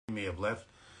have left.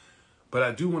 But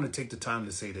I do want to take the time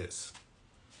to say this,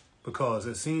 because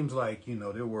it seems like,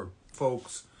 there were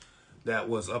folks that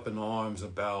was up in arms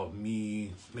about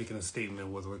me making a statement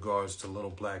with regards to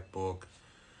Little Black Book,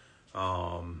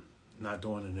 not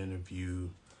doing an interview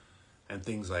and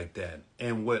things like that.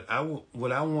 And what I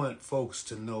want folks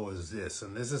to know is this,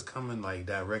 and this is coming like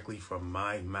directly from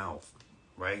my mouth,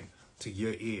 right, to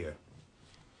your ear.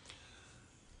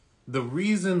 The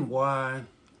reason why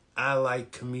I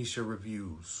like Kamisha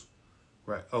reviews,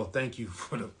 right? Oh, thank you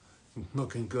for the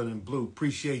looking good in blue.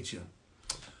 Appreciate you.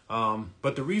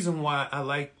 But the reason why I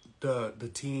like the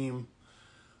team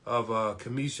of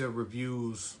Kamisha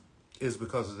reviews is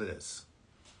because of this.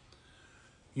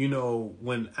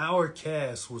 When our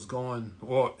cast was going,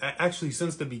 or actually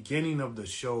since the beginning of the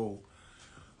show,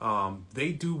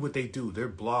 they do what they do. They're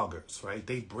bloggers, right?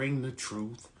 They bring the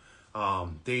truth.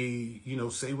 They,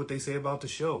 say what they say about the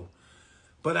show.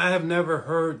 But I have never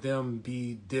heard them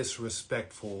be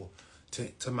disrespectful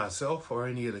to myself or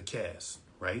any of the cast,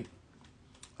 right?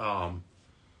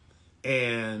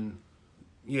 And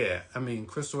yeah, I mean,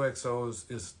 Crystal XO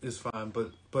is fine,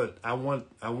 but I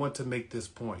want to make this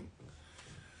point.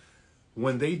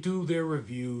 When they do their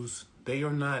reviews, they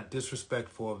are not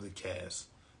disrespectful of the cast,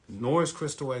 nor is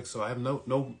Crystal XO. I have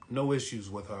no issues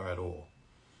with her at all.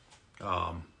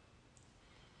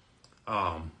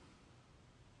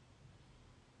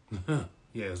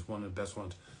 Yeah, it's one of the best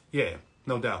ones. Yeah,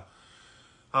 no doubt.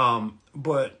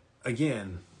 But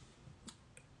again,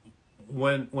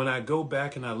 when I go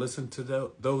back and I listen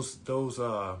to those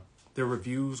their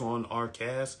reviews on our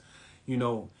cast,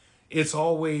 it's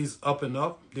always up and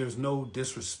up. There's no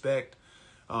disrespect.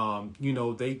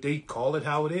 They call it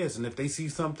how it is, and if they see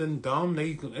something dumb,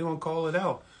 they gonna call it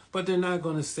out. But they're not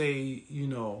gonna say,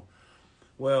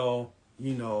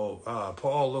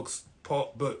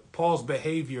 Paul's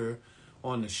behavior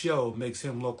on the show makes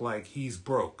him look like he's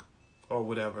broke or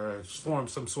whatever, form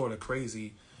some sort of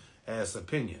crazy ass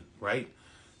opinion, right?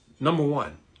 Number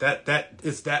one, that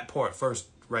it's that part first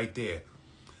right there.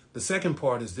 The second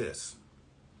part is this.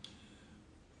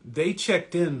 They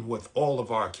checked in with all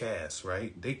of our cast,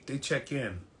 right? They check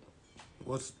in.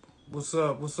 What's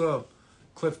up?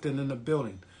 Clifton in the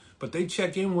building. But they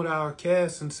check in with our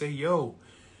cast and say, yo,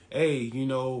 hey, I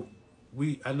know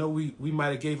we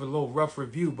might have gave a little rough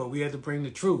review, but we had to bring the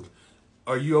truth.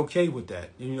 Are you okay with that?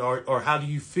 Or how do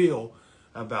you feel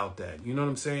about that? You know what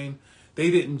I'm saying? They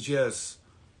didn't just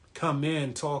come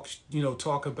in, talk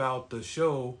about the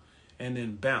show and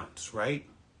then bounce, right?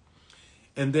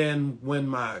 And then when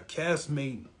my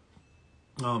castmate,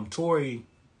 Tori,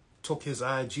 took his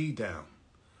IG down,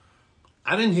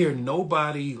 I didn't hear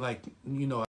nobody I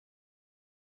didn't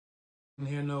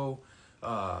hear no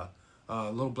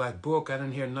Little Black Book. I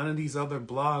didn't hear none of these other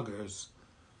bloggers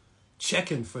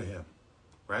checking for him,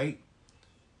 right?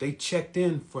 They checked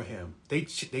in for him. They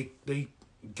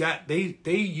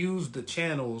used the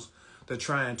channels to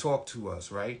try and talk to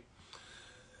us, right?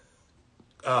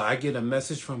 I get a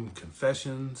message from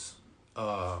Confessions,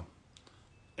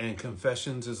 and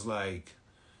Confessions is like,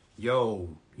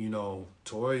 yo,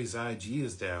 Tori's IG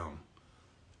is down.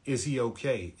 Is he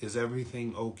okay? Is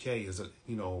everything okay? Is it,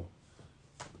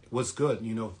 what's good?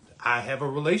 I have a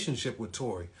relationship with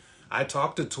Tori. I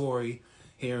talk to Tori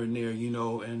here and there,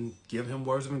 and give him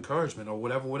words of encouragement or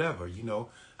whatever.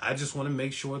 I just want to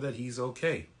make sure that he's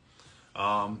okay.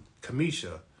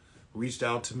 Kamisha reached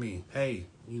out to me. Hey,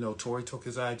 Tori took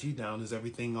his IG down. Is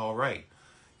everything all right?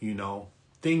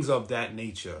 Things of that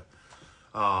nature.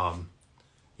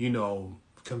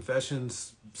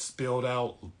 Confessions spilled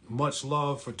out much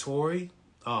love for Tori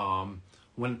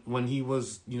when he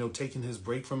was, taking his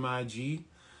break from IG.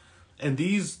 And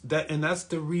that's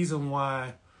the reason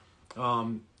why,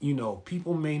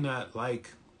 people may not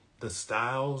like the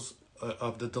styles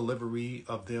of the delivery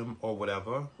of them or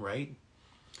whatever, right?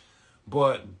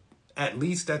 But at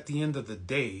least at the end of the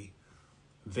day,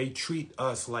 they treat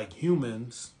us like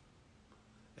humans,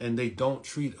 and they don't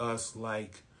treat us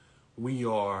like we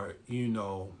are,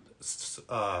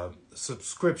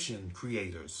 subscription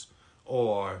creators,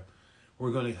 or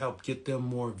we're going to help get them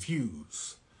more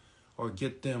views or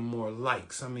get them more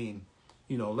likes. I mean,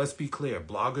 let's be clear.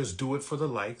 Bloggers do it for the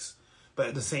likes, but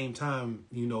at the same time,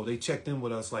 they checked in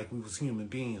with us like we was human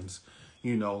beings,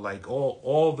 like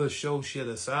all the show shit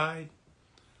aside.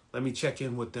 Let me check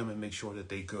in with them and make sure that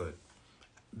they good.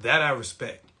 That I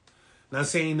respect. Not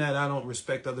saying that I don't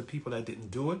respect other people that didn't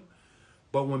do it,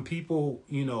 but when people,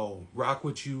 rock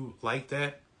with you like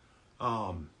that,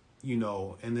 and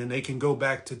then they can go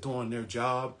back to doing their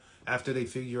job after they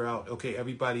figure out, okay,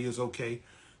 everybody is okay,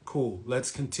 cool, let's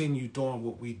continue doing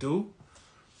what we do.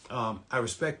 I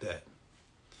respect that.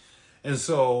 And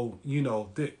so,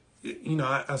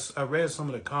 I read some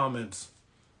of the comments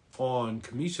on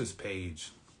Kamisha's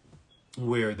page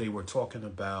where they were talking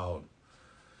about,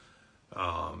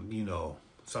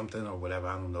 something or whatever,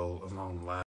 I don't know, along the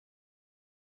line,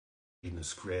 in the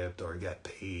script or got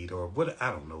paid or what,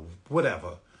 I don't know,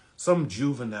 whatever. Some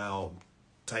juvenile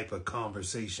type of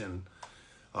conversation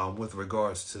with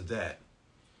regards to that.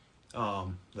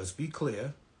 Let's be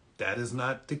clear. That is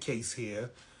not the case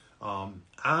here.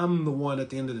 I'm the one at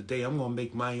the end of the day, I'm going to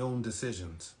make my own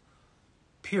decisions,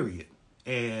 period.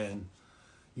 And,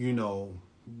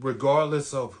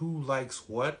 regardless of who likes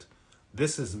what,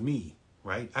 this is me,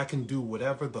 right? I can do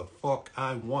whatever the fuck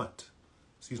I want.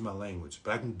 Excuse my language,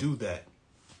 but I can do that.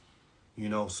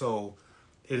 So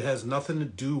it has nothing to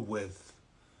do with,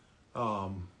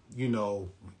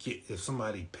 if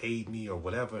somebody paid me or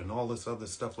whatever and all this other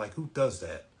stuff. Like, who does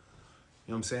that?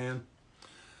 You know what I'm saying?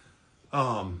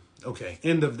 Okay,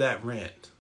 end of that rant.